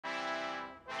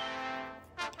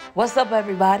What's up,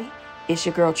 everybody? It's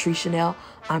your girl, Tree Chanel.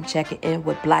 I'm checking in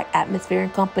with Black Atmosphere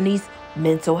and Company's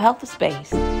mental health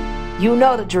space. You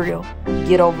know the drill.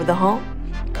 Get over the hump.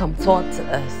 Come talk to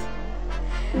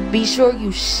us. Be sure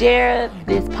you share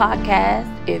this podcast.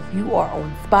 If you are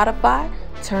on Spotify,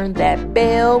 turn that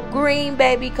bell green,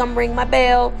 baby. Come ring my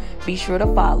bell. Be sure to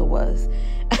follow us.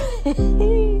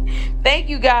 Thank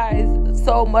you guys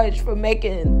so much for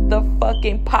making the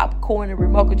fucking popcorn and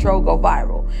remote control go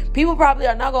viral. People probably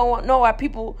are not gonna know why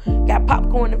people got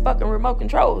popcorn and fucking remote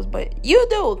controls, but you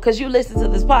do because you listen to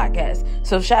this podcast.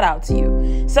 So shout out to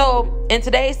you. So in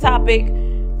today's topic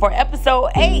for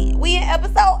episode 8, we in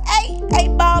episode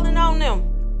 8 balling on them.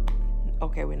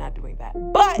 Okay, we're not doing that,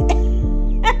 but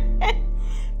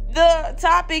the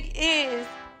topic is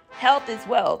health is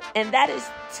wealth, and that is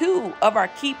 2 of our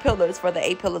key pillars for the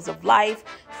 8 pillars of life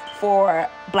for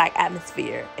Black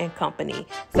Atmosphere and Company.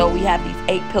 So we have these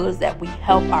 8 pillars that we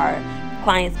help our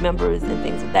clients, members, and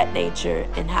things of that nature,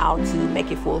 and how to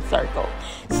make it full circle.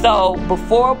 So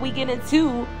before we get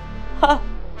into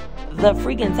the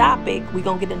freaking topic, we're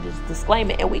gonna get into this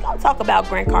disclaimer, and we're gonna talk about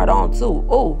Grant Cardone too.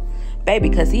 Oh, baby,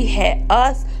 because he had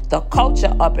us, the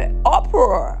culture, up in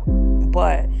uproar.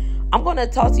 But I'm going to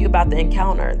talk to you about the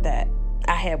encounter that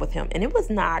I had with him, and it was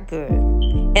not good.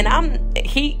 And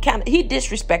he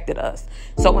disrespected us.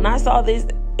 So when I saw this,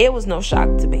 it was no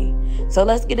shock to me. So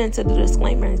let's get into the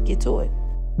disclaimer and get to it.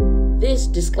 This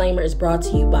disclaimer is brought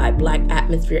to you by Black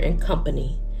Atmosphere and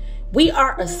Company. We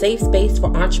are a safe space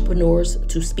for entrepreneurs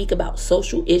to speak about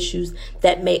social issues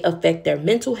that may affect their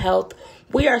mental health.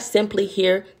 We are simply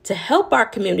here to help our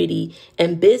community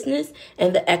and business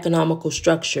and the economical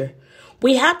structure.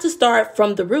 We have to start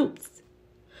from the roots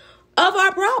of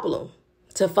our problem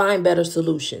to find better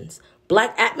solutions.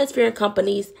 Black Atmosphere and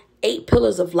Company's 8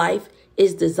 Pillars of Life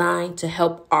is designed to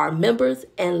help our members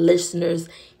and listeners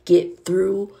get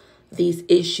through these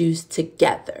issues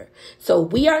together. So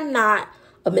we are not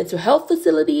a mental health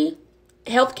facility,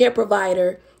 healthcare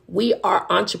provider. We are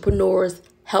entrepreneurs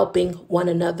helping one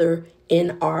another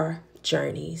in our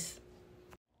journeys.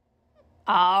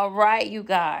 All right, you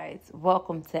guys,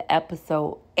 welcome to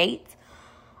episode 8.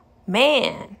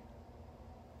 Man,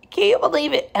 can you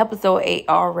believe it? Episode 8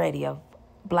 already of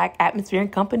Black Atmosphere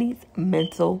and Company's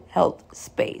mental health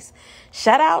space.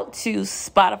 Shout out to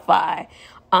Spotify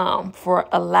for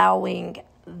allowing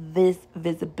this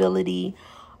visibility.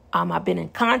 I've been in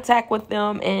contact with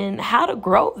them and how to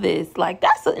grow this. Like,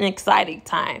 that's an exciting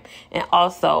time. And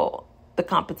also the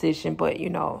competition, but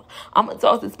I'm gonna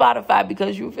talk to Spotify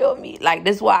because you feel me. Like,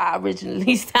 this is why I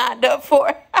originally signed up for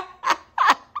it.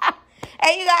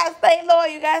 Hey, you guys stay loyal,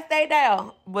 you guys stay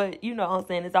down. But you know what I'm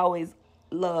saying, it's always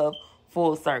love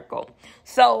full circle.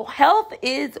 So health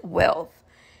is wealth.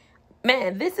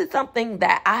 Man, this is something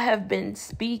that I have been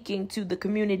speaking to the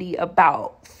community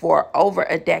about for over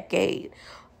a decade.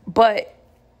 But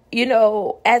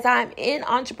as I'm in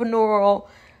entrepreneurial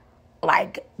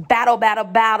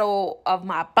battle of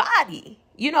my body,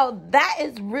 that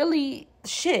is really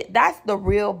shit. That's the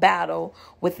real battle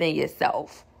within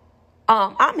yourself.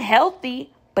 I'm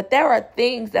healthy, but there are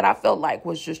things that I felt like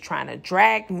was just trying to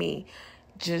drag me,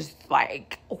 just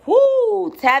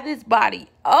tear this body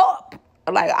up.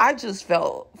 Like, I just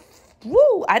felt,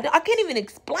 I can't even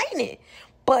explain it,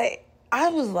 but I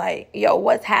was like, yo,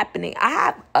 what's happening? I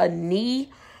have a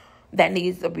knee that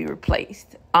needs to be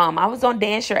replaced. I was on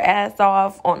Dance Your Ass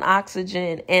Off on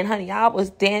Oxygen, and honey, I was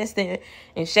dancing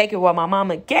and shaking what my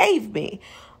mama gave me.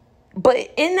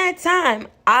 But in that time,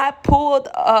 I pulled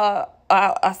a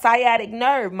sciatic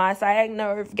nerve. My sciatic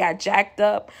nerve got jacked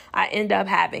up. I ended up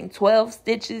having 12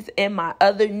 stitches in my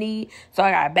other knee. So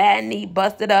I got a bad knee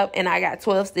busted up, and I got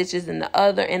 12 stitches in the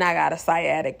other, and I got a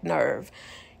sciatic nerve.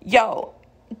 Yo,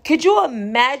 could you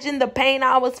imagine the pain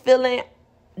I was feeling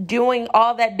doing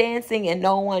all that dancing, and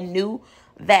no one knew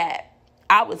that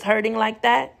I was hurting like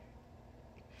that?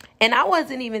 And I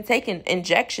wasn't even taking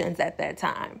injections at that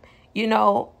time,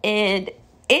 and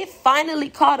it finally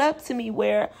caught up to me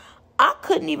where I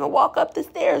couldn't even walk up the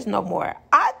stairs no more.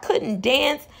 I couldn't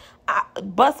dance. I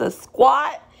bust a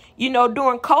squat,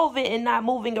 during COVID and not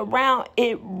moving around.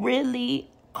 It really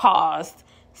caused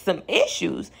some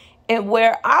issues, and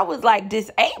where I was like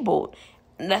disabled.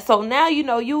 So now,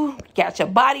 you got your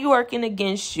body working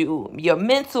against you, your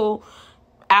mental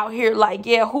out here like,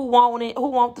 yeah, who want it? Who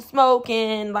want the smoke?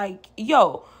 And like,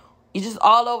 yo, you're just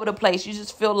all over the place. You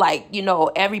just feel like,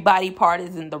 everybody part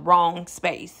is in the wrong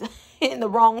space, in the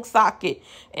wrong socket.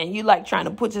 And you like trying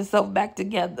to put yourself back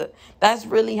together. That's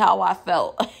really how I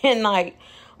felt. And like,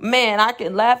 man, I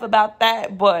can laugh about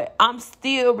that, but I'm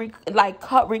still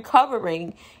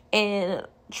recovering. And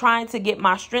trying to get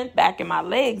my strength back in my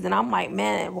legs. And I'm like,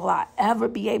 man, will I ever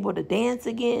be able to dance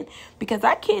again? Because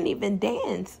I can't even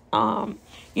dance. And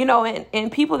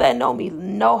people that know me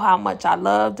know how much I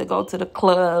love to go to the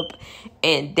club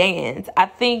and dance. I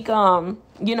think,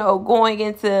 going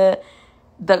into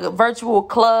the virtual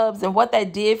clubs and what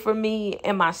that did for me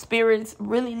and my spirits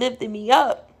really lifted me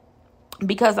up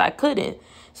because I couldn't.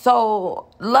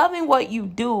 So loving what you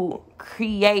do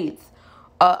creates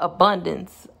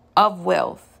abundance of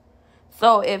wealth.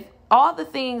 So if all the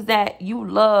things that you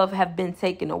love have been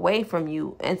taken away from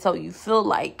you, and so you feel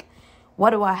like,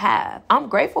 what do I have? I'm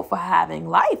grateful for having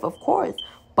life, of course,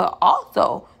 but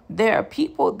also there are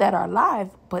people that are alive,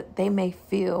 but they may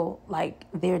feel like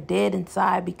they're dead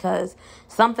inside because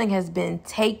something has been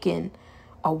taken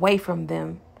away from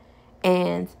them.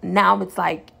 And now it's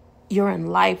like you're in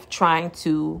life trying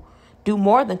to do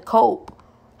more than cope,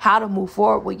 how to move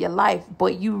forward with your life,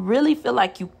 but you really feel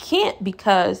like you can't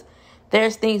because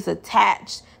there's things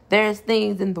attached. There's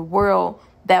things in the world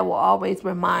that will always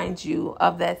remind you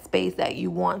of that space that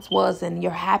you once was in,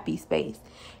 your happy space.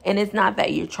 And it's not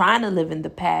that you're trying to live in the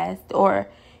past or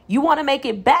you want to make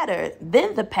it better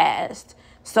than the past.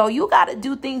 So you got to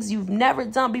do things you've never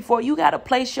done before. You got to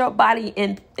place your body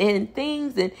in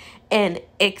things and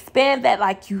expand that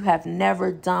like you have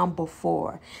never done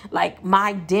before. Like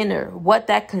my dinner, what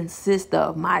that consists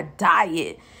of, my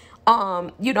diet.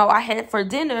 I had for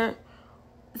dinner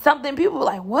something people were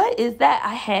like, what is that?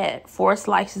 I had 4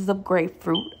 slices of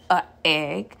grapefruit, an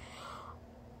egg,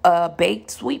 a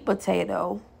baked sweet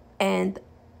potato, and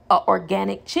an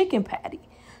organic chicken patty.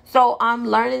 So I'm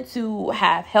learning to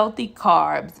have healthy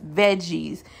carbs,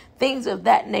 veggies, things of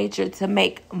that nature to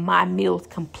make my meals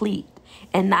complete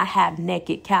and not have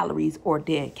naked calories or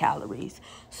dead calories.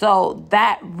 So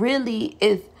that really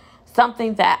is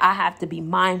something that I have to be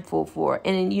mindful for.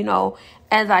 And,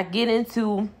 as I get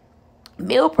into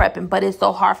meal prepping, but it's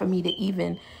so hard for me to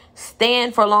even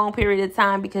stand for a long period of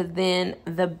time because then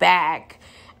the back,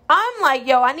 I'm like,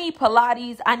 I need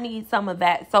Pilates. I need some of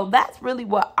that. So that's really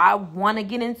what I want to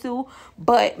get into.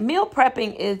 But meal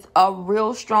prepping is a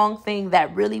real strong thing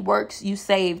that really works. You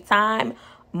save time,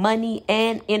 money,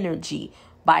 and energy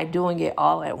by doing it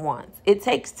all at once. It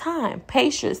takes time.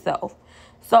 Pace yourself.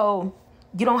 So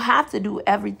you don't have to do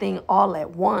everything all at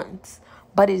once.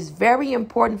 But it's very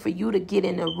important for you to get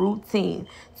in a routine.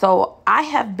 So I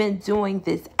have been doing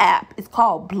this app. It's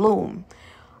called Bloom.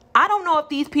 I don't know if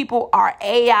these people are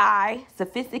AI,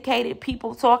 sophisticated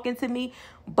people talking to me,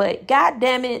 but God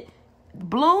damn it,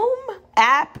 Bloom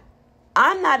app,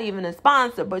 I'm not even a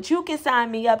sponsor, but you can sign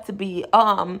me up to be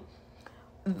one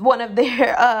of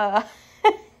their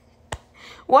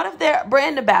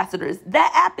brand ambassadors.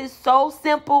 That app is so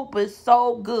simple but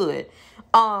so good.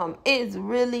 It's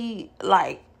really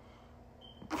like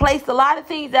placed a lot of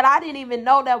things that I didn't even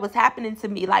know that was happening to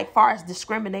me, like far as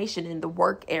discrimination in the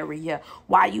work area,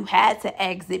 why you had to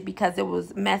exit because it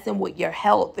was messing with your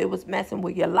health, it was messing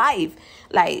with your life.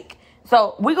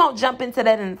 So we're gonna jump into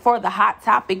that for the hot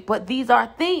topic, but these are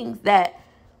things that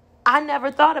I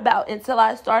never thought about until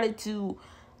I started to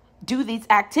do these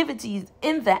activities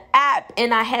in the app,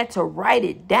 and I had to write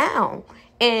it down.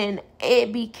 And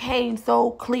it became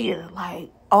so clear, like,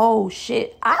 oh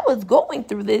shit, I was going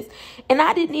through this and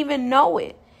I didn't even know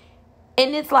it.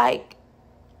 And it's like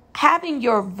having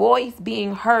your voice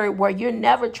being heard where you're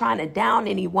never trying to down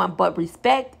anyone, but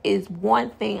respect is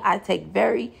one thing I take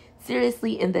very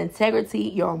seriously in the integrity,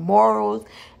 your morals,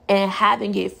 and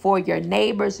having it for your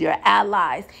neighbors, your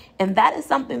allies. And that is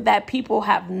something that people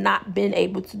have not been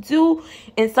able to do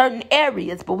in certain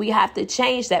areas, but we have to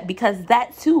change that because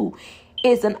that too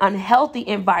is an unhealthy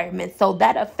environment. So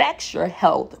that affects your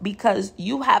health because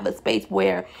you have a space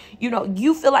where,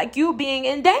 you feel like you're being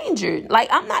endangered. Like,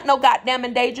 I'm not no goddamn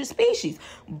endangered species.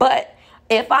 But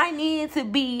if I need to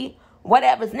be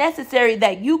whatever's necessary,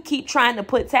 that you keep trying to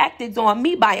put tactics on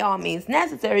me, by all means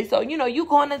necessary. So, you're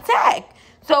going to attack.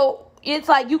 So it's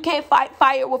like you can't fight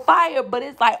fire with fire, but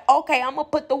it's like, okay, I'm going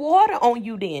to put the water on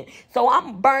you then. So I'm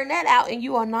going to burn that out and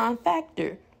you are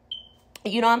non-factor.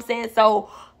 You know what I'm saying?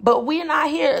 So, but we're not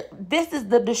here. This is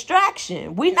the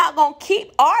distraction. We're not going to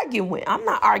keep arguing. I'm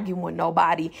not arguing with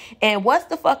nobody. And what's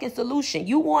the fucking solution?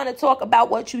 You want to talk about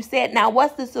what you said. Now,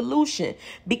 what's the solution?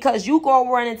 Because you going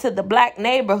to run into the black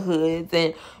neighborhoods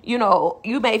and,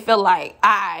 you may feel like,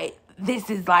 this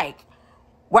is like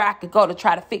where I could go to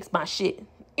try to fix my shit.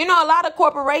 A lot of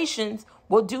corporations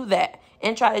will do that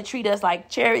and try to treat us like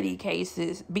charity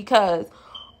cases because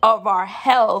of our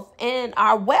health and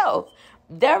our wealth.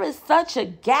 There is such a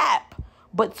gap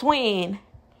between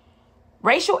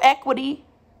racial equity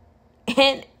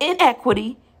and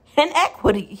inequity and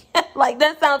equity. Like,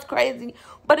 that sounds crazy,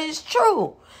 but it's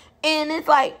true. And it's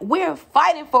like, we're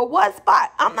fighting for what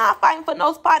spot? I'm not fighting for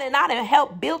no spot, and I didn't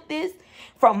help build this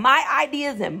from my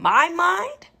ideas in my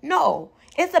mind. No,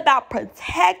 it's about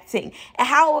protecting. And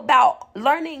how about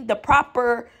learning the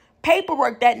proper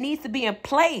paperwork that needs to be in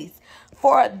place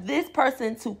for this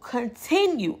person to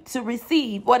continue to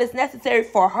receive what is necessary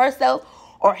for herself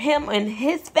or him and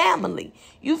his family.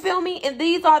 You feel me? And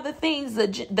these are the things,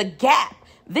 the gap.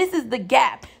 This is the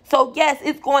gap. So yes,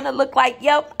 it's going to look like,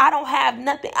 yep, I don't have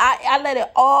nothing. I let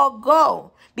it all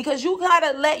go. Because you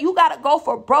gotta go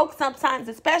for broke sometimes,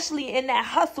 especially in that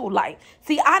hustle life.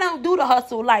 See, I don't do the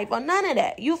hustle life or none of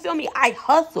that. You feel me? I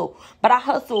hustle, but I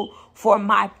hustle for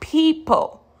my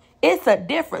people. It's a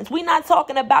difference. We're not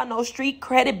talking about no street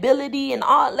credibility and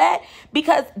all that,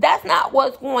 because that's not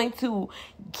what's going to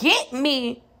get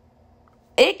me.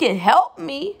 It can help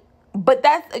me, but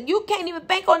you can't even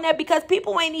bank on that, because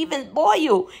people ain't even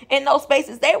loyal in those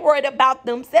spaces. They worried about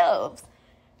themselves.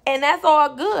 And that's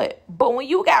all good. But when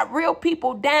you got real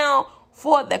people down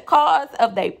for the cause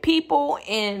of their people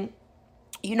and,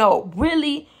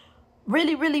 really,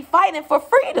 really, really fighting for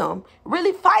freedom,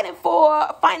 really fighting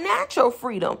for financial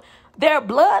freedom, their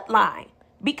bloodline,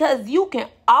 because you can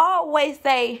always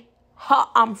say,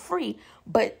 I'm free,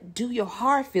 but do your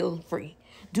heart feel free?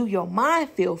 Do your mind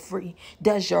feel free?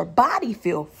 Does your body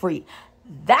feel free?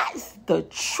 That's the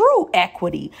true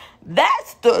equity.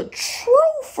 That's the true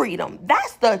freedom.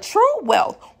 That's the true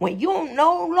wealth. When you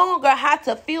no longer have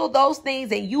to feel those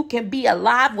things and you can be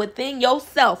alive within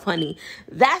yourself, honey.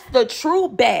 That's the true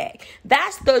bag.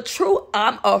 That's the true,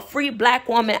 I'm a free black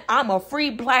woman. I'm a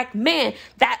free black man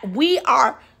that we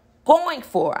are going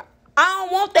for. I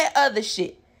don't want that other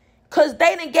shit. Because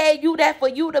they done gave you that for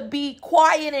you to be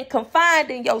quiet and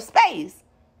confined in your space.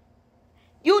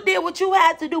 You did what you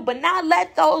had to do, but now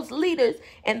let those leaders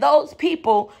and those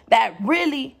people that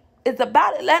really is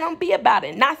about it, let them be about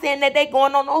it. Not saying that they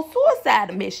going on no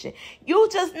suicide mission. You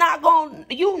just not going,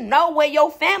 where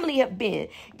your family have been,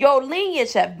 your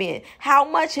lineage have been, how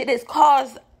much it has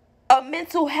caused a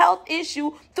mental health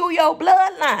issue through your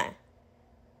bloodline.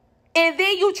 And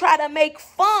then you try to make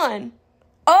fun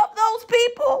of those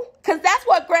people, because that's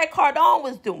what Grant Cardone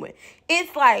was doing.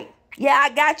 It's like, yeah, I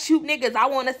got you niggas. I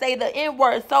want to say the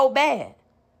N-word so bad.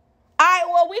 All right,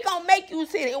 well, we going to make you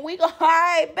sit it. All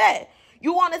right, bet.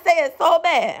 You want to say it so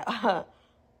bad.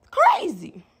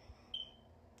 Crazy.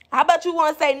 How about you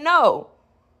want to say no?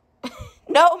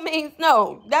 No means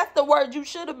no. That's the word you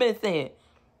should have been saying.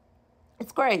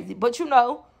 It's crazy. But you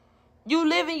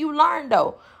live and you learn,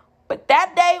 though. But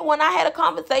that day when I had a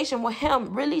conversation with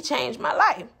him really changed my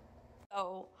life.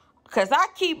 So, because I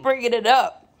keep bringing it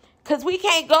up. Because we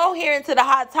can't go here into the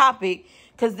hot topic,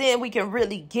 because then we can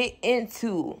really get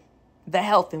into the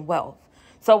health and wealth.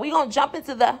 So we're going to jump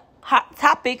into the hot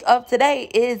topic of today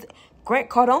is Grant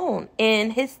Cardone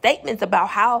and his statements about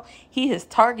how he has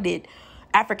targeted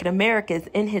African Americans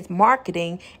in his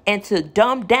marketing and to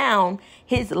dumb down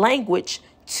his language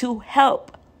to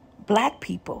help black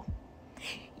people.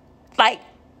 Like,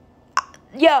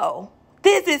 yo,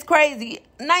 this is crazy.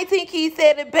 19 Keys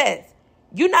said it best.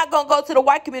 You're not going to go to the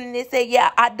white community and say,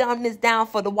 yeah, I dumbed this down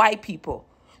for the white people.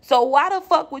 So why the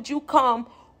fuck would you come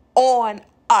on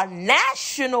a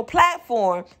national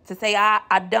platform to say,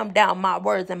 I dumbed down my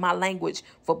words and my language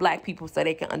for black people so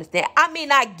they can understand? I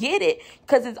mean, I get it,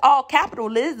 because it's all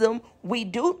capitalism.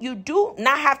 You do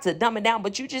not have to dumb it down,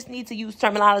 but you just need to use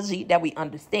terminology that we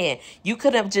understand. You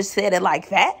could have just said it like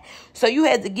that. So you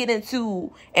had to get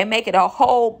into and make it a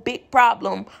whole big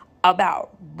problem about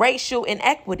racial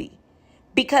inequity.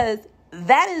 Because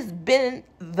that has been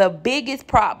the biggest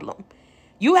problem.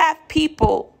 You have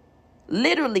people,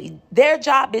 literally, their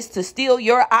job is to steal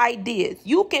your ideas.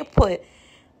 You can put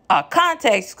a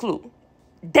context clue.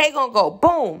 They gonna go,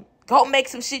 boom, go make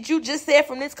some shit you just said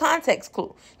from this context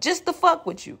clue. Just to fuck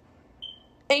with you.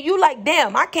 And you like,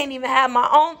 damn, I can't even have my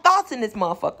own thoughts in this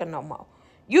motherfucker no more.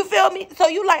 You feel me? So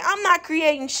you like, I'm not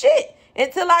creating shit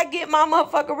until I get my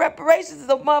motherfucking reparations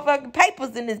of motherfucking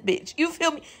papers in this bitch. You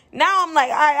feel me? Now I'm like,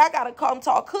 all right, I gotta come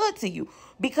talk hood to you,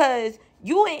 because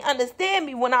you ain't understand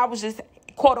me when I was just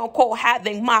quote unquote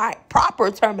having my proper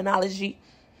terminology.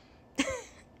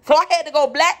 So I had to go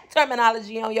black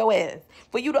terminology on your ass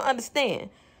for you to understand.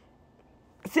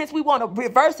 Since we want to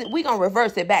reverse it, we gonna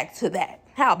reverse it back to that.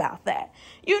 How about that?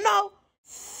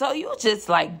 So you just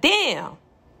like, damn.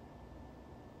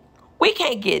 We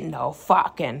can't get no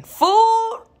fucking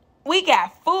food. We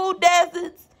got food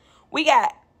deserts. We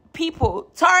got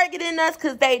people targeting us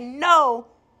because they know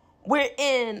we're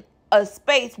in a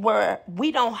space where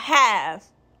we don't have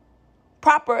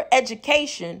proper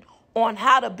education on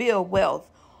how to build wealth,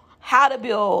 how to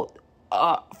build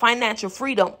financial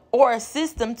freedom, or a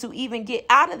system to even get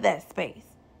out of that space.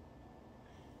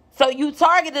 So you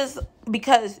target us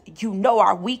because you know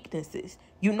our weaknesses,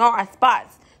 you know our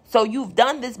spots. So you've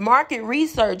done this market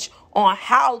research on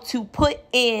how to put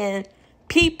in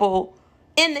people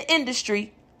in the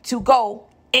industry to go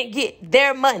and get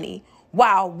their money,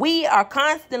 while we are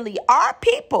constantly, our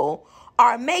people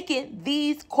are making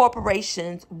these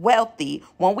corporations wealthy,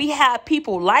 when we have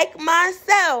people like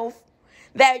myself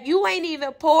that you ain't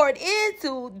even poured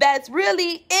into, that's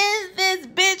really in this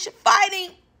bitch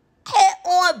fighting head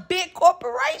on big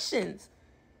corporations.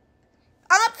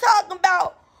 I'm talking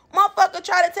about motherfucker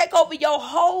try to take over your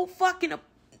whole fucking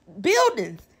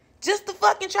buildings just to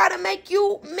fucking try to make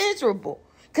you miserable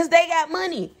because they got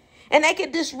money and they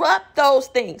can disrupt those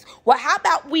things. Well, how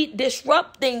about we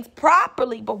disrupt things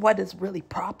properly? But what does really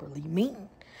properly mean?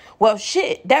 Well,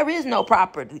 shit, there is no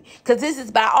property, because this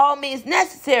is by all means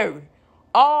necessary.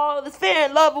 All is fair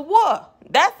in love or war.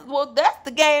 That's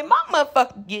the game my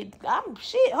motherfucker get. I'm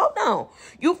shit. Hold on.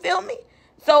 You feel me?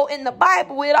 So in the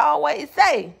Bible, it always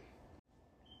say,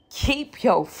 keep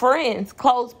your friends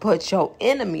close, but your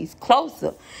enemies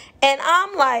closer. And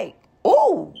I'm like,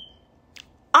 ooh,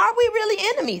 are we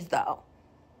really enemies though?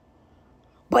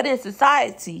 But in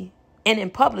society and in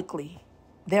publicly,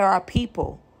 there are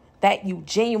people that you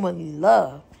genuinely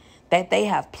love that they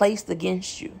have placed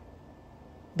against you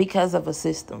because of a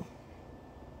system.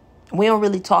 We don't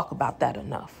really talk about that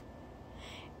enough.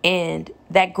 And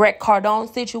that Grant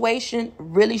Cardone situation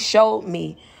really showed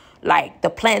me like the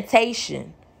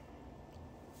plantation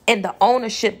and the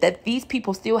ownership that these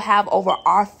people still have over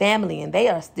our family, and they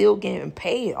are still getting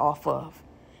paid off of.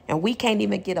 And we can't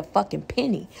even get a fucking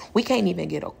penny. We can't even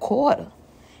get a quarter.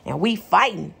 And we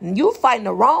fighting. And you fighting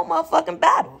the wrong motherfucking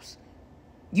battles.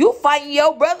 You fighting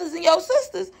your brothers and your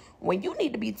sisters when you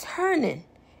need to be turning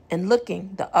and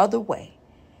looking the other way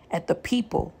at the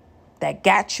people that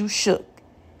got you shook.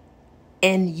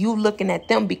 And you looking at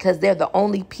them because they're the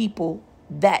only people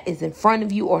that is in front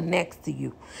of you or next to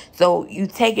you. So you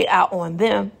take it out on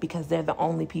them because they're the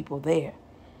only people there.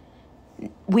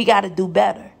 We got to do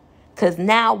better. Because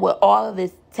now with all of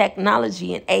this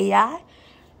technology and AI,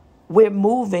 we're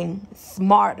moving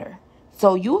smarter.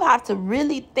 So you have to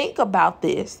really think about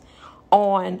this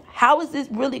on how is this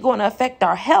really going to affect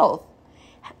our health,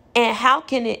 and how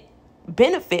can it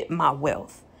benefit my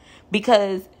wealth?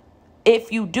 Because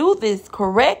if you do this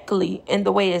correctly in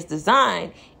the way it's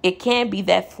designed, it can be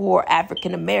that for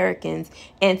African Americans,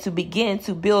 and to begin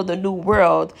to build a new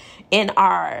world in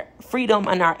our freedom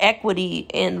and our equity,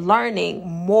 and learning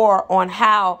more on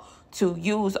how to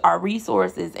use our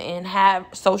resources and have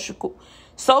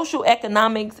social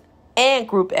economics and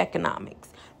group economics,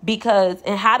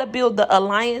 and how to build the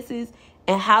alliances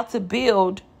and how to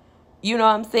build, you know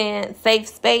what I'm saying, safe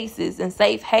spaces and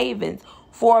safe havens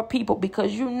for people,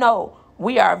 because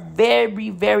we are very,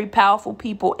 very powerful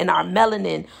people, and our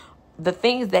melanin, the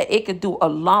things that it could do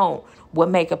alone would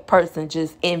make a person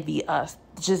just envy us,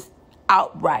 just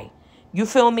outright. You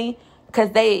feel me?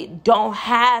 Because they don't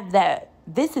have that.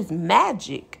 This is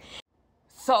magic.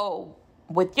 So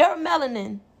with your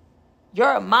melanin,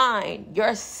 your mind,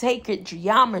 your sacred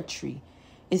geometry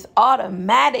is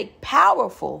automatic power,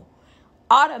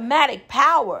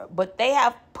 but they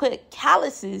have put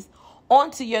calluses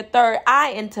onto your third eye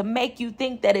and to make you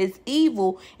think that it's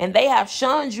evil, and they have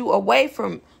shunned you away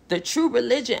from the true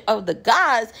religion of the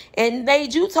gods and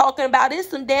made you talking about it's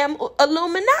some damn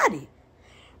Illuminati.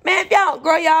 Man, if y'all don't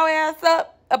grow y'all ass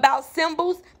up about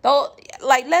symbols, though,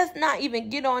 like, let's not even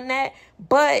get on that.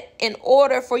 But in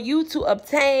order for you to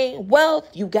obtain wealth,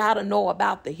 you gotta know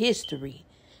about the history.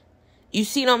 You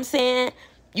see what I'm saying?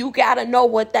 You gotta know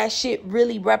what that shit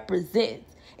really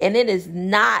represents. And it is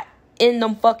not in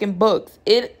them fucking books.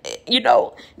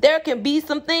 There can be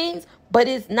some things, but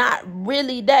it's not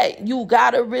really that. You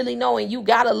gotta really know, and you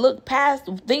gotta look past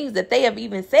the things that they have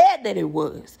even said that it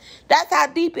was. That's how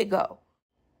deep it go.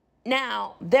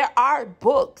 Now, there are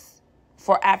books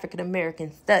for African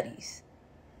American studies,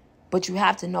 but you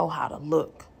have to know how to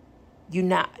look. You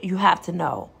have to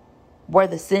know where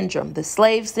the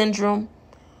slave syndrome,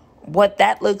 what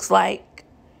that looks like,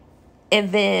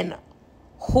 and then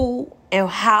who and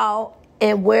how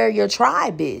and where your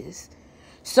tribe is.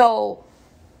 So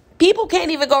people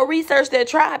can't even go research their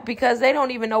tribe because they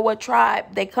don't even know what tribe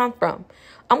they come from.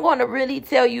 I'm going to really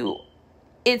tell you,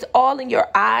 it's all in your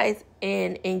eyes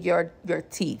and in your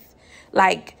teeth.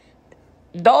 Like,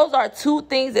 those are two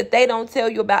things that they don't tell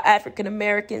you about African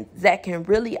Americans that can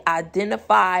really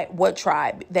identify what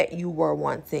tribe that you were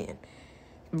once in.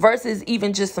 versus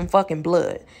even just some fucking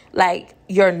blood. Like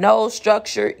your nose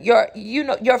structure,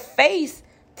 your face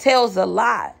tells a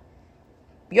lot.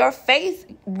 Your face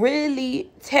really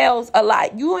tells a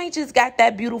lot. You ain't just got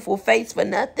that beautiful face for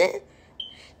nothing.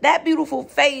 That beautiful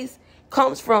face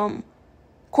comes from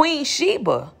Queen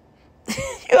Sheba. You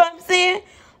know what I'm saying?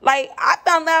 Like, I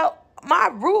found out my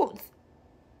roots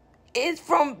is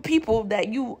from people that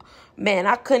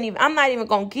I'm not even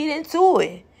going to get into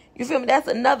it. You feel me? That's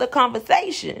another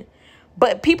conversation.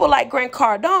 But people like Grant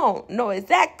Cardone know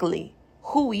exactly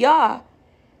who we are,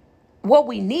 what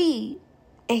we need,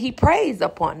 and he preys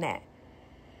upon that.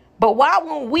 But why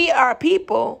when we are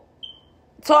people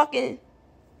talking,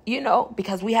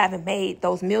 because we haven't made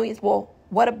those millions? Well,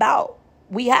 what about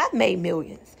we have made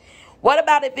millions? What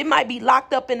about if it might be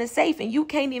locked up in a safe and you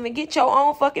can't even get your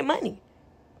own fucking money?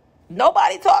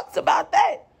 Nobody talks about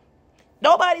that.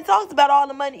 Nobody talks about all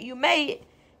the money you made.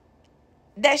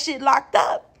 That shit locked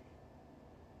up.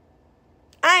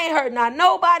 I ain't heard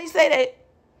nobody say that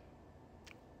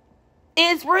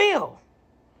it's real.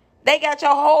 They got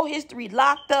your whole history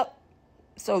locked up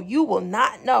so you will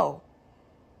not know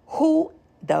who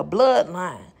the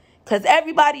bloodline. Because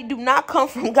everybody do not come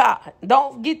from God.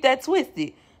 Don't get that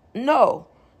twisted. No,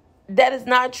 that is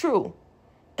not true.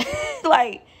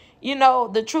 Like,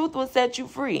 the truth will set you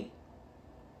free.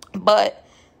 But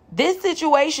this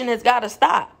situation has got to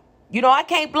stop. I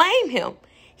can't blame him.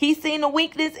 He seen a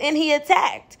weakness and he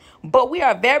attacked. But we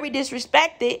are very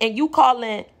disrespected, and you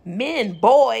calling men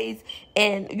boys,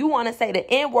 and you want to say the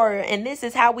N-word, and this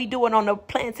is how we do it on the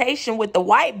plantation with the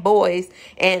white boys.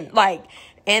 And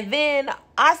then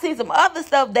I see some other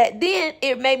stuff that then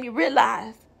it made me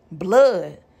realize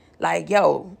blood. Like,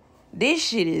 yo, this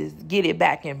shit is get it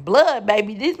back in blood,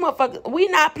 baby. This motherfucker, we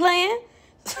not playing.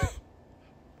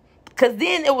 Because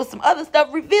then it was some other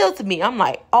stuff revealed to me. I'm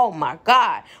like, oh, my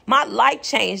God. My life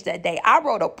changed that day. I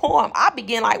wrote a poem. I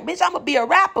began like, bitch, I'm going to be a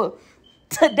rapper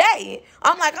today.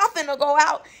 I'm like, I'm finna go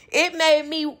out. It made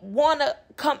me want to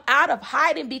come out of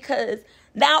hiding because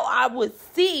now I would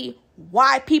see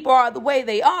why people are the way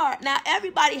they are. Now,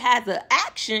 everybody has an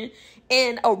action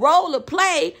and a role to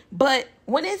play. But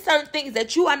when it's certain things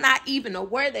that you are not even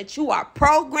aware that you are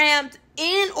programmed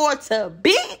in or to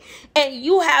be, and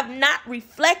you have not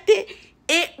reflected,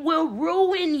 it will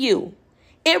ruin you.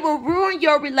 It will ruin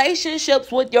your relationships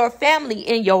with your family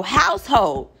in your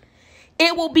household.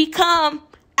 It will become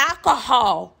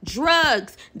alcohol,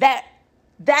 drugs that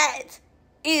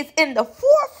is in the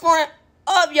forefront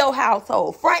of your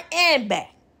household, front and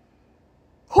back.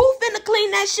 Who finna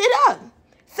clean that shit up?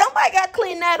 Somebody got to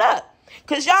clean that up.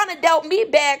 Because y'all done dealt me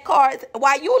bad cards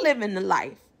while you living the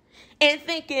life and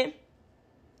thinking,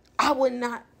 I would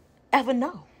not ever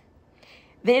know.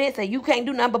 Then they say, you can't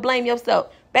do nothing but blame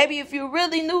yourself. Baby, if you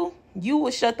really knew, you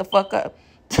would shut the fuck up.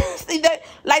 See,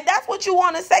 that's what you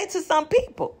want to say to some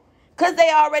people. Because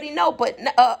they already know. But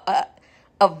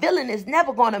a villain is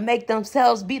never going to make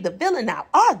themselves be the villain now,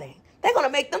 are they? They're going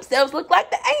to make themselves look like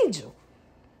the angel.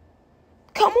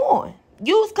 Come on.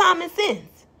 Use common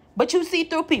sense. But you see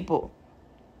through people.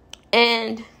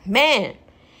 And, man,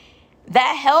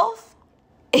 that health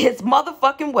is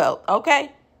motherfucking wealth, okay?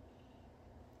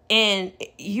 And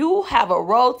you have a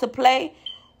role to play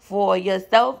for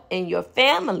yourself and your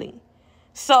family.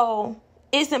 So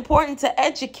it's important to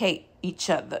educate each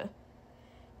other.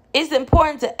 It's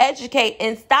important to educate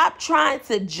and stop trying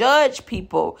to judge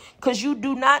people because you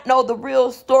do not know the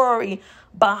real story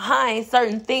behind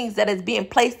certain things that is being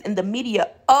placed in the media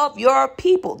of your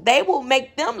people. They will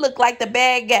make them look like the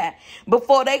bad guy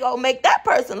before they go make that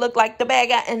person look like the bad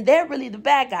guy, and they're really the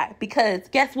bad guy. Because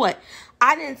guess what?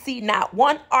 I didn't see not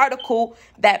one article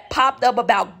that popped up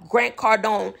about Grant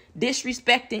Cardone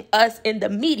disrespecting us in the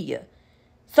media.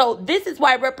 So this is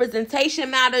why representation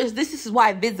matters. This is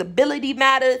why visibility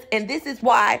matters. And this is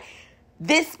why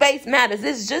this space matters.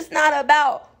 It's just not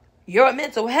about your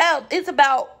mental health. It's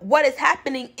about what is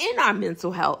happening in our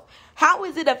mental health. How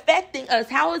is it affecting us?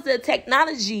 How is the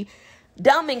technology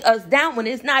dumbing us down when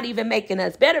it's not even making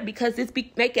us better? Because it's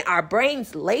making our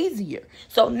brains lazier.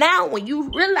 So now when you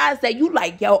realize that you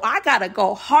like, yo, I got to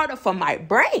go harder for my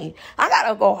brain. I got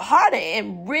to go harder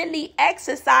and really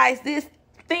exercise this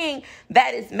thing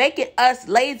that is making us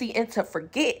lazy and to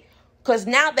forget. Because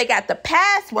now they got the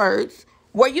passwords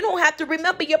where you don't have to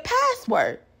remember your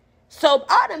password. So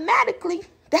automatically,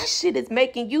 that shit is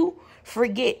making you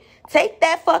forget. Take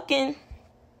that fucking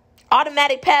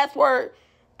automatic password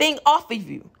thing off of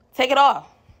you. Take it off.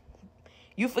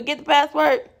 You forget the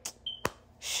password,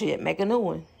 shit, make a new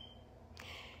one.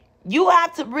 You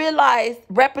have to realize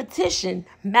repetition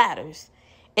matters.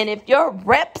 And if your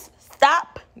reps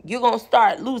stop, you're going to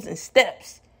start losing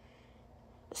steps.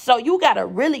 So you got to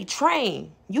really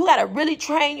train. You got to really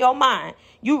train your mind.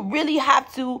 You really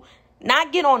have to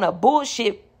not get on a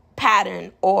bullshit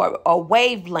pattern or a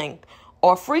wavelength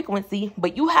or frequency,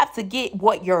 but you have to get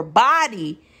what your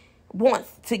body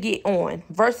wants to get on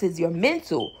versus your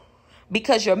mental,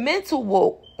 because your mental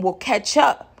will catch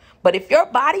up. But if your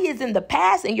body is in the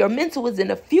past and your mental is in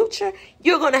the future,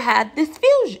 you're going to have this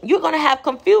fusion. You're going to have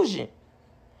confusion.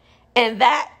 And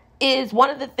that is one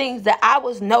of the things that I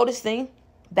was noticing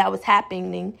that was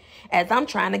happening as I'm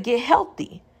trying to get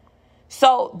healthy.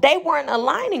 So they weren't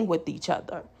aligning with each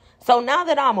other. So now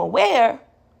that I'm aware,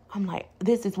 I'm like,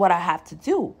 this is what I have to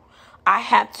do. I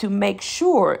have to make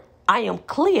sure I am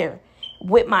clear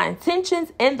with my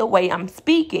intentions and the way I'm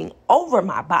speaking over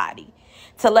my body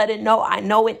to let it know I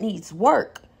know it needs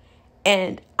work.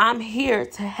 And I'm here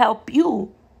to help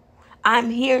you. I'm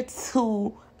here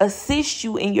to assist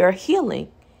you in your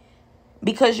healing,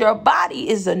 because your body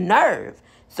is a nerve.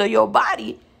 So your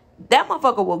body, that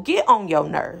motherfucker will get on your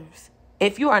nerves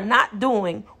if you are not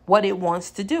doing what it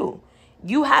wants to do.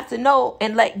 You have to know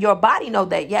and let your body know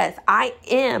that, yes, I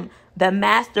am the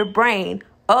master brain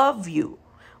of you,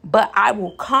 but I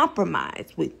will compromise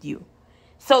with you.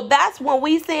 So that's when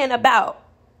we saying about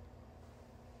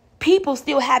people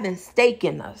still having stake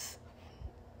in us,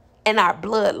 in our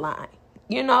bloodline.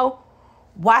 You know,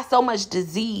 why so much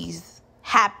disease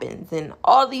happens and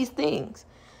all these things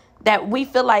that we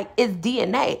feel like it's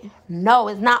DNA. No,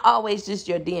 it's not always just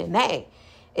your DNA.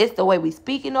 It's the way we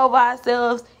speaking over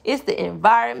ourselves. It's the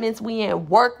environments we in,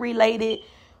 work related,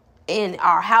 in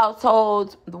our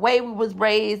households, the way we was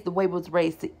raised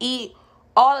to eat.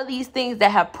 All of these things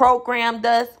that have programmed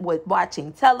us with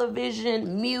watching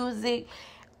television, music,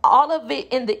 all of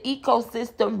it in the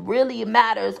ecosystem really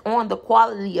matters on the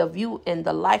quality of you and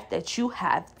the life that you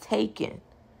have taken.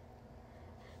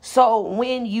 So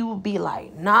when you be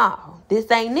like, nah,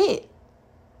 this ain't it,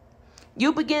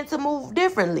 you begin to move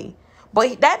differently.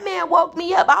 But that man woke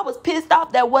me up. I was pissed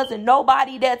off there wasn't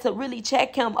nobody there to really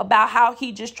check him about how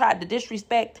he just tried to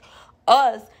disrespect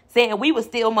us, saying we were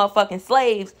still motherfucking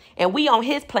slaves and we on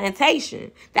his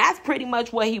plantation. That's pretty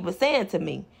much what he was saying to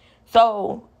me.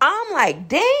 So I'm like,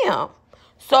 damn.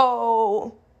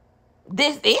 So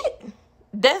this it?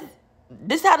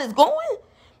 This how this going?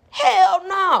 Hell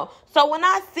no. So when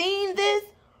I seen this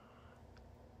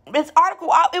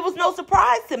article, it was no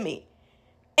surprise to me.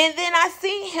 And then I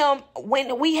seen him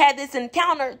when we had this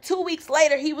encounter. 2 weeks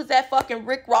later, he was at fucking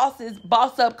Rick Ross's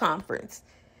Boss Up conference.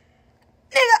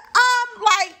 Nigga, I'm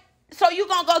like, so you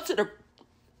gonna go to the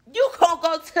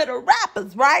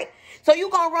rappers, right? So you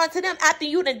gonna run to them after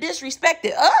you done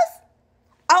disrespected us?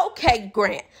 Okay,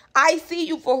 Grant, I see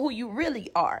you for who you really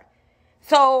are.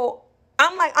 So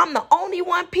I'm like, I'm the only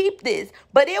one peeped this,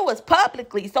 but it was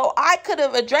publicly. So I could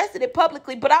have addressed it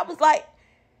publicly, but I was like,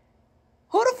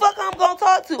 who the fuck I'm going to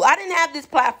talk to? I didn't have this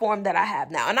platform that I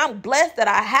have now. And I'm blessed that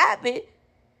I have it,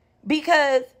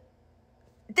 because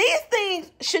these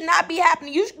things should not be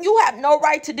happening. You have no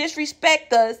right to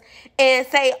disrespect us and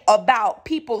say about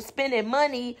people spending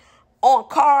money on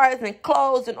cars and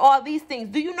clothes and all these things.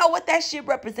 Do you know what that shit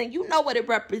represents? You know what it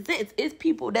represents. It's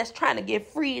people that's trying to get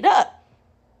freed up.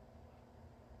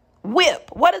 Whip.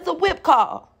 What is a whip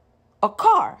called? A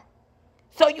car.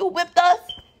 So you whipped us?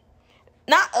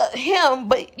 Not him,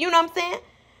 but you know what I'm saying?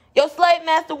 Your slave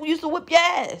master used to whip your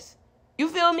ass. You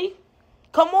feel me?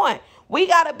 Come on. We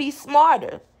got to be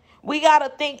smarter. We got to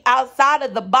think outside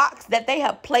of the box that they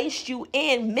have placed you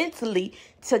in mentally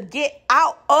to get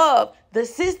out of the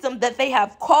system that they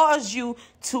have caused you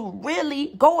to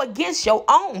really go against your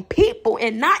own people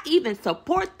and not even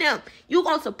support them. You're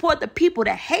going to support the people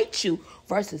that hate you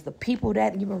versus the people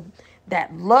that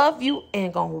love you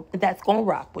and that's going to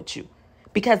rock with you.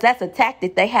 Because that's a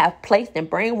tactic they have placed and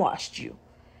brainwashed you.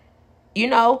 You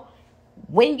know,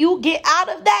 when you get out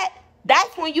of that,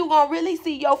 that's when you going to really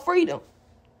see your freedom.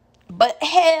 But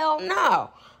hell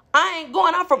no. I ain't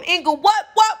going out from Inglewood, what?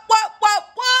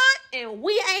 And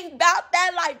we ain't about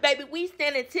that life, baby. We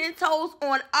standing 10 toes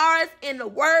on ours in the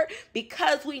word,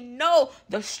 because we know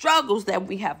the struggles that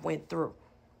we have went through.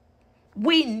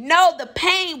 We know the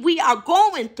pain we are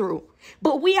going through,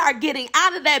 but we are getting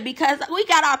out of that because we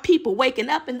got our people waking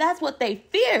up, and that's what they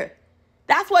fear.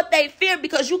 That's what they fear,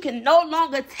 because you can no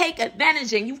longer take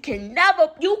advantage, and you can't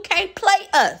play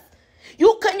us.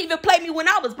 You couldn't even play me when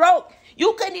I was broke.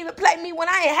 You couldn't even play me when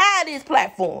I ain't had this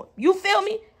platform. You feel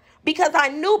me? Because I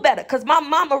knew better, because my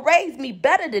mama raised me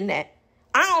better than that.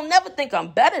 I don't never think I'm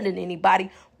better than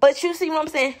anybody. But you see what I'm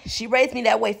saying? She raised me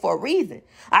that way for a reason.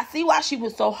 I see why she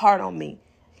was so hard on me.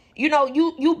 You know,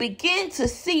 you begin to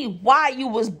see why you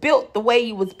was built the way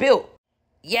you was built.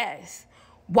 Yes.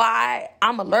 why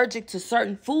I'm allergic to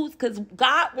certain foods, because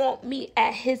God wants me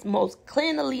at his most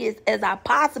cleanliest as I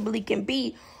possibly can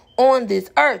be on this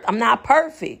earth. I'm not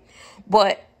perfect,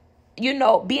 but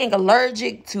being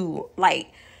allergic to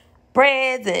like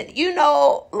breads and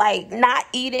like not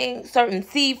eating certain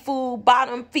seafood,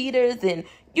 bottom feeders, and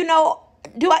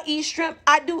do I eat shrimp?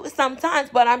 I do sometimes,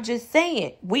 but I'm just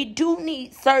saying we do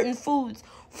need certain foods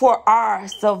for our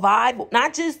survival,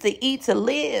 not just to eat to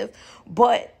live,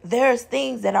 but there's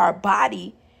things that our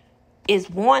body is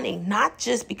wanting, not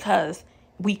just because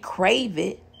we crave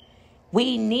it.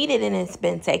 We need it and it's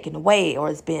been taken away or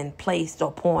it's been placed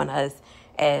upon us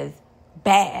as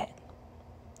bad.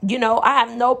 I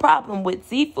have no problem with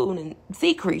seafood and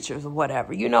sea creatures or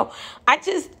whatever.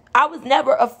 I was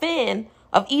never a fan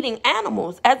of eating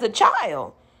animals as a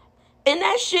child. And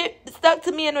that shit stuck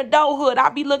to me in adulthood.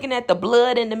 I'll be looking at the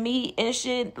blood and the meat and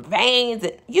shit, the veins,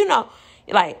 and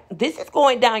like, this is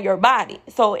going down your body.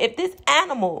 So if this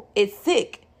animal is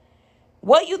sick,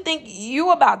 what you think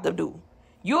you about to do?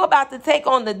 You about to take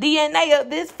on the DNA of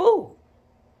this food.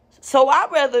 So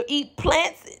I'd rather eat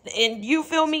plants and, you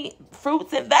feel me,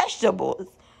 fruits and vegetables.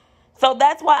 So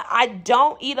that's why I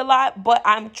don't eat a lot, but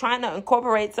I'm trying to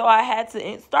incorporate. So I had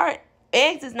to start.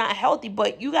 Eggs is not healthy,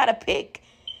 but you got to pick,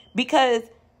 because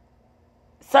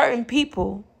certain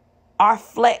people are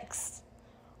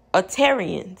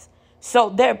flexitarians. So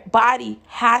their body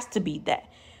has to be that.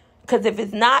 Because if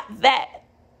it's not that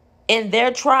in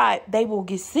their tribe, they will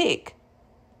get sick.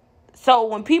 So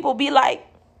when people be like,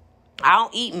 I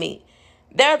don't eat meat,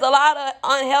 there's a lot of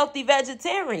unhealthy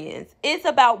vegetarians. It's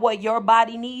about what your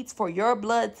body needs for your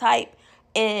blood type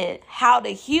and how to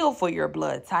heal for your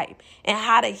blood type and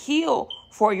how to heal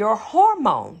for your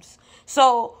hormones.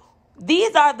 So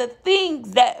these are the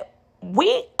things that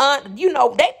they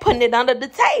putting it under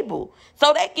the table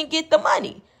so they can get the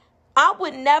money. I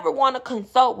would never want to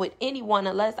consult with anyone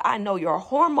unless I know your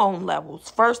hormone levels,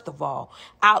 first of all,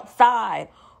 outside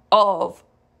of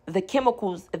the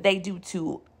chemicals they do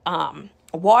to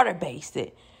water based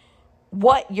it.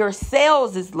 What your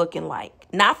cells is looking like,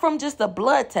 not from just a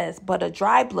blood test, but a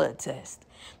dry blood test.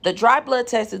 The dry blood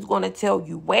test is going to tell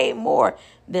you way more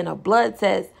than a blood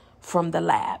test from the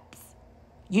labs.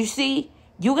 You see,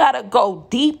 you got to go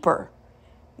deep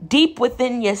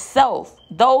within yourself.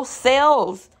 Those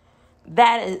cells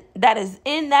that is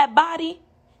in that body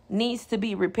needs to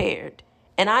be repaired.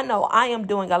 And I know I am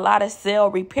doing a lot of cell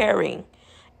repairing,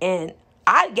 and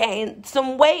I gained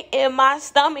some weight in my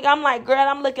stomach. I'm like, girl,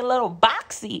 I'm looking a little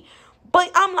boxy. But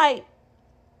I'm like,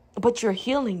 but you're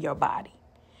healing your body.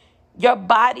 Your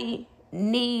body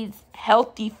needs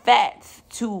healthy fats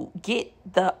to get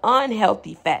the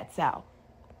unhealthy fats out.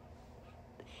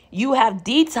 You have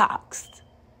detoxed.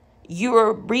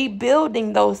 You're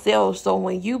rebuilding those cells. So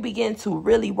when you begin to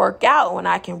really work out, when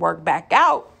I can work back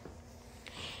out,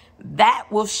 that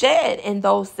will shed and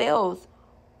those cells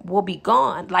will be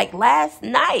gone. Like last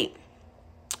night,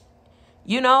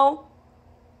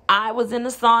 I was in the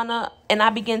sauna and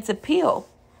I began to peel.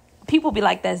 People be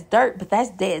like, that's dirt, but that's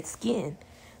dead skin.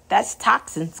 That's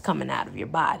toxins coming out of your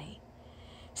body.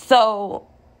 So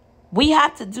we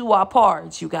have to do our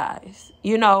parts, you guys.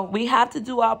 We have to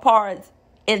do our parts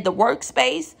in the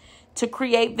workspace to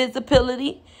create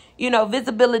visibility,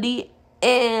 visibility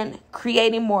and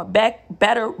creating more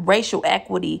better racial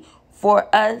equity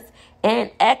for us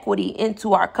and equity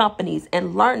into our companies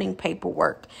and learning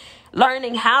paperwork,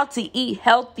 learning how to eat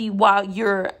healthy while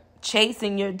you're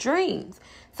chasing your dreams.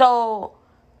 So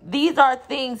these are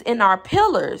things in our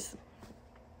pillars,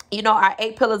 our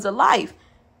 8 pillars of life.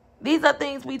 These are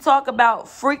things we talk about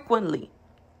frequently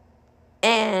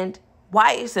and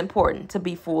why it's important to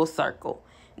be full circle.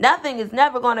 Nothing is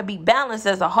never going to be balanced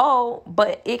as a whole,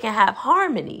 but it can have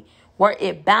harmony where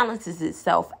it balances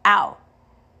itself out.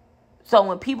 So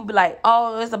when people be like,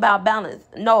 oh, it's about balance.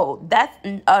 No, that's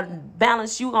a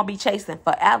balance you're going to be chasing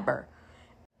forever.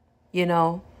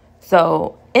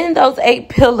 So in those 8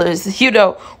 pillars, we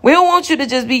don't want you to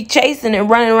just be chasing and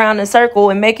running around in a circle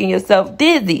and making yourself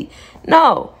dizzy.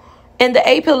 No. In the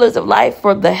 8 pillars of life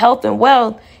for the health and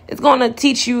wealth, it's going to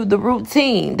teach you the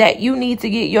routine that you need to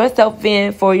get yourself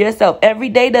in for yourself. Every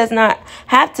day does not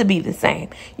have to be the same.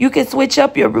 You can switch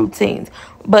up your routines.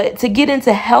 But to get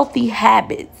into healthy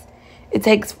habits, it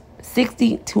takes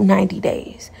 60 to 90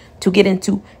 days to get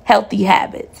into healthy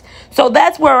habits. So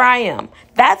that's where I am.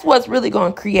 That's what's really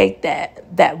going to create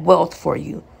that wealth for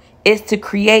you, is to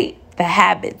create the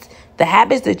habits. The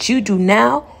habits that you do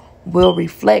now will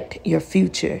reflect your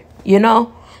future,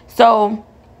 So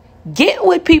get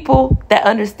with people that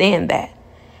understand that.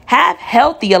 Have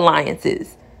healthy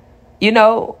alliances. You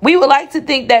know, we would like to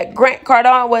think that Grant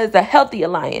Cardone was a healthy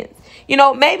alliance. You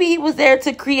know, maybe he was there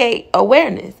to create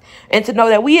awareness and to know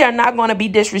that we are not going to be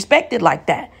disrespected like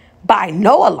that by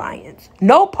no alliance,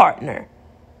 no partner.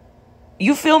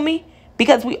 You feel me?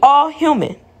 Because we all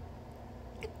human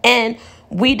and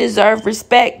we deserve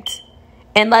respect.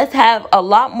 And let's have a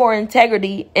lot more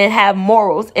integrity and have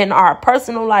morals in our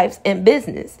personal lives and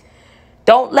business.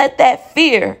 Don't let that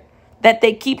fear that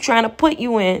they keep trying to put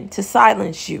you in to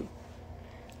silence you.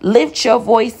 Lift your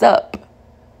voice up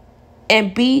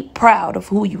and be proud of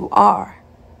who you are.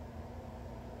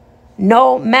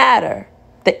 No matter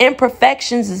the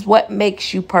imperfections is what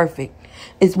makes you perfect,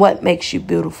 is what makes you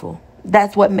beautiful.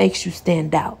 That's what makes you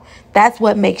stand out. That's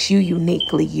what makes you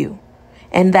uniquely you.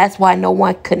 And that's why no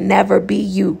one could never be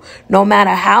you. No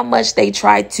matter how much they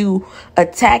try to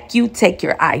attack you, take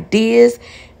your ideas,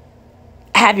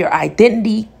 have your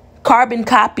identity carbon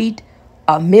copied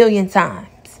 1,000,000 times.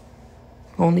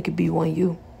 Only could be one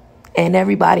you. And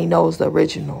everybody knows the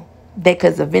original.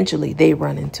 Because eventually they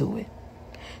run into it.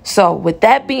 So with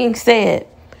that being said,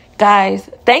 guys,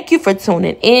 thank you for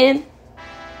tuning in.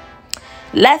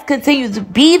 Let's continue to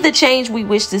be the change we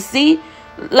wish to see.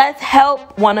 Let's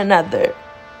help one another,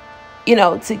 you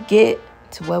know, to get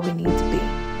to where we need to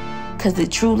be. Because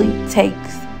it truly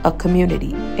takes a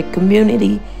community. A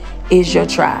community is your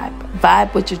tribe.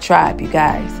 Vibe with your tribe, you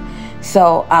guys.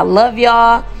 So I love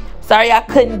y'all. Sorry I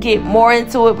couldn't get more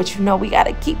into it, but you know we got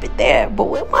to keep it there. But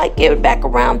we might get back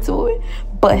around to it.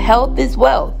 But health is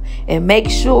wealth. And make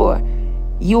sure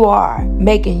you are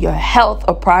making your health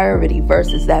a priority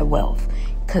versus that wealth.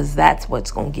 Because that's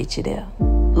what's going to get you there.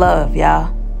 Love,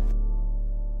 y'all.